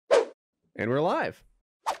And we're live.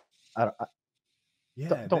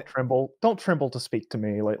 Yeah, don't tremble. Don't tremble to speak to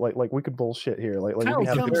me. Like we could bullshit here. Like we Kyle's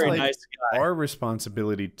can have a a good very time. nice guy. Our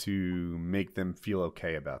responsibility to make them feel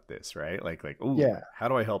okay about this, right? Like, ooh, Yeah. how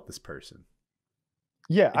do I help this person?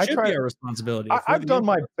 Yeah, It should be our responsibility. I've done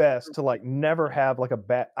my best to like never have like a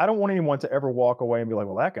bad. I don't want anyone to ever walk away and be like,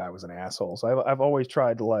 "Well, that guy was an asshole." So I've always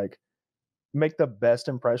tried to like make the best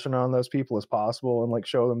impression on those people as possible and like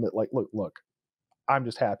show them that like, look, I'm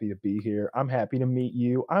just happy to be here. I'm happy to meet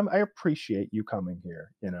you. I appreciate you coming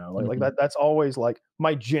here. You know, like that. That's always like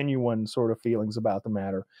my genuine sort of feelings about the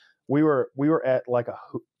matter. We were at like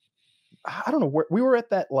I don't know where we were at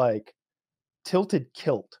that like Tilted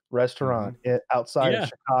Kilt restaurant outside of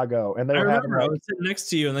Chicago, and they were having. I was sitting next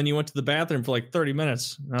to you, and then you went to the bathroom for like 30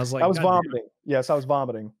 minutes, and I was like, I was vomiting. Yes, I was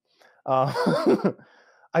vomiting.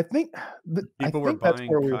 I think people were buying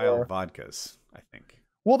Kyle vodkas. I think.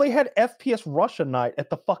 Well, they had FPS Russia night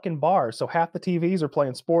at the fucking bar, so half the TVs are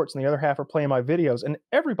playing sports, and the other half are playing my videos, and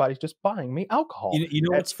everybody's just buying me alcohol. You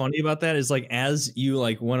know what's funny about that is like as you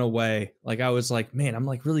like went away, like I was like, man, I'm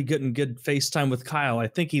like really getting good FaceTime with Kyle. I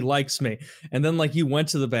think he likes me. And then like you went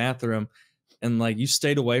to the bathroom, and like you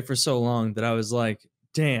stayed away for so long that I was like,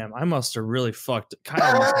 damn, I must have really fucked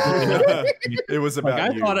Kyle. It was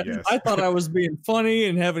about you. I thought I was being funny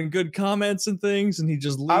and having good comments and things, and he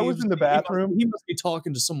just leaves. I was in the bathroom. He must be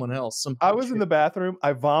talking to someone else. I was in the bathroom.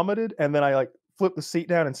 I vomited, and then I like flipped the seat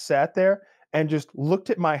down and sat there and just looked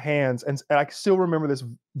at my hands. And I still remember this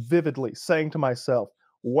vividly, saying to myself,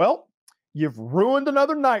 well, you've ruined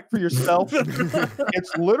another night for yourself.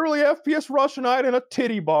 It's literally FPS Russia night in a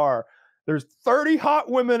titty bar. There's 30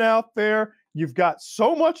 hot women out there. You've got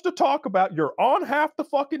so much to talk about. You're on half the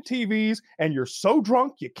fucking TVs, and you're so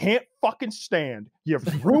drunk you can't fucking stand.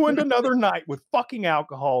 You've ruined another night with fucking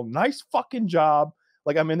alcohol. Nice fucking job.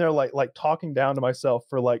 Like I'm in there like talking down to myself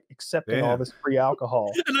for like accepting all this free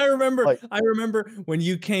alcohol. And I remember when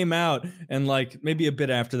you came out, and like maybe a bit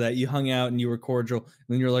after that, you hung out and you were cordial, and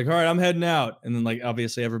then you're like, all right, I'm heading out. And then like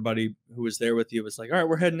obviously everybody who was there with you was like, all right,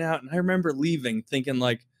 we're heading out. And I remember leaving thinking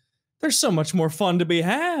like, there's so much more fun to be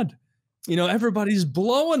had. You know, everybody's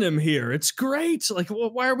blowing him here. It's great. Like,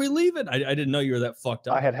 well, why are we leaving? I didn't know you were that fucked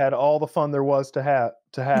up. I had all the fun there was to have.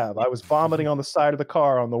 I was vomiting on the side of the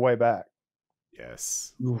car on the way back.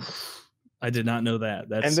 Yes. Oof. I did not know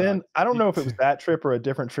that. And then I don't know if it was that trip or a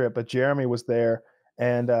different trip, but Jeremy was there,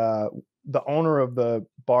 and the owner of the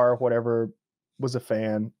bar, whatever, was a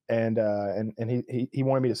fan, and he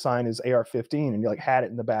wanted me to sign his AR-15, and he like had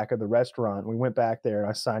it in the back of the restaurant. We went back there, and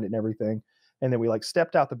I signed it and everything. And then we like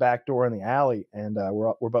stepped out the back door in the alley, and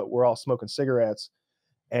we're all smoking cigarettes.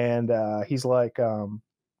 And he's like,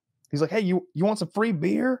 hey, you want some free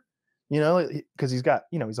beer? You know, because he's got,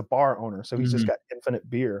 he's a bar owner, so he's just got infinite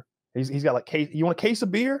beer. He's got like, you want a case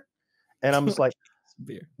of beer? And I'm just like,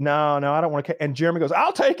 beer. No, I don't want to. And Jeremy goes,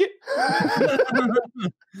 I'll take it.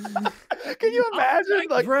 Can you imagine?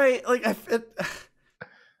 Like, right? Like,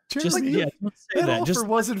 just like, don't say that offer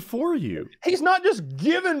wasn't for you. He's not just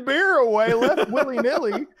giving beer away left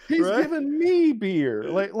willy-nilly. He's giving me beer.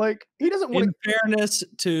 Like he doesn't want. In fairness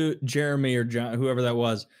to Jeremy or John, whoever that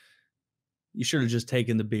was, you should have just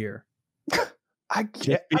taken the beer. I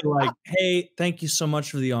get like, hey, thank you so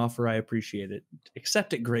much for the offer. I appreciate it.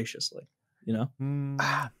 Accept it graciously. You know.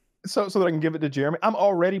 So that I can give it to Jeremy. I'm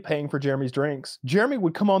already paying for Jeremy's drinks. Jeremy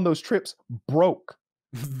would come on those trips broke.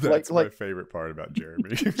 That's my favorite part about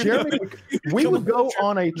Jeremy. Jeremy, we would go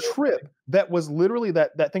on a trip that was literally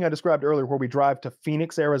that thing I described earlier, where we drive to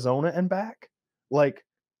Phoenix, Arizona, and back. Like,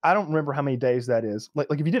 I don't remember how many days that is.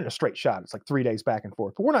 Like if you did it a straight shot, it's like 3 days back and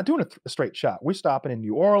forth. But we're not doing a straight shot. We're stopping in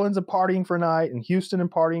New Orleans and partying for a night, and Houston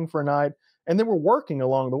and partying for a night, and then we're working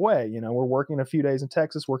along the way. You know, we're working a few days in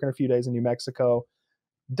Texas, working a few days in New Mexico.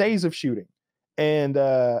 Days of shooting, and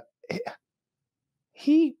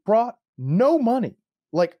he brought no money.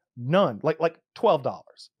 Like none, like $12,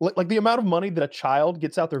 like the amount of money that a child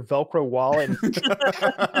gets out their Velcro wallet,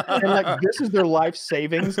 and like this is their life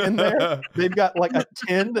savings in there. They've got like a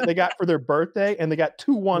 10 that they got for their birthday, and they got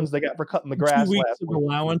 2 ones they got for cutting the grass. 2 weeks of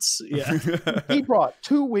allowance. Yeah, he brought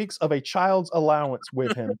 2 weeks of a child's allowance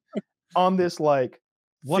with him on this like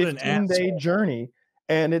 15-day journey.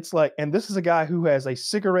 And it's like, and this is a guy who has a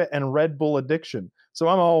cigarette and Red Bull addiction. So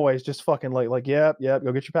I'm always just fucking like, yep,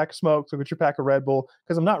 go get your pack of smokes, go get your pack of Red Bull.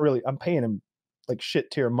 Because I'm paying him like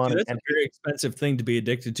shit tier money. Dude, that's a very expensive thing to be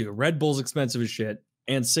addicted to. Red Bull's expensive as shit,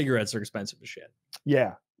 and cigarettes are expensive as shit.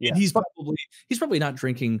 Yeah. And he's probably not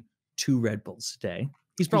drinking 2 Red Bulls a day.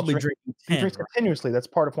 He's probably drinking 10. He drinks continuously. That's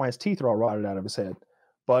part of why his teeth are all rotted out of his head.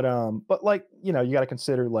 But like, you got to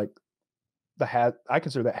consider like I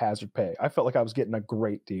consider that hazard pay. I felt like I was getting a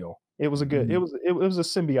great deal. It was a good. It was a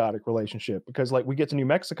symbiotic relationship because like we get to New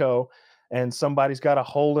Mexico, and somebody's got to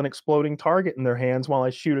hold an exploding target in their hands while I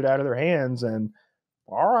shoot it out of their hands, and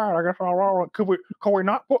all right, I guess could we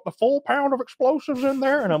not put the full pound of explosives in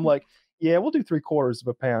there? And I'm like, yeah, we'll do 3/4 of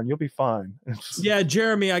a pound. You'll be fine. Yeah,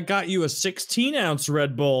 Jeremy, I got you a 16-ounce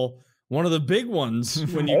Red Bull, one of the big ones.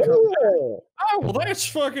 When you oh, well, that's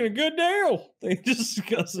fucking a good deal. They just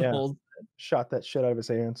discuss the whole. Shot that shit out of his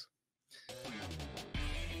hands.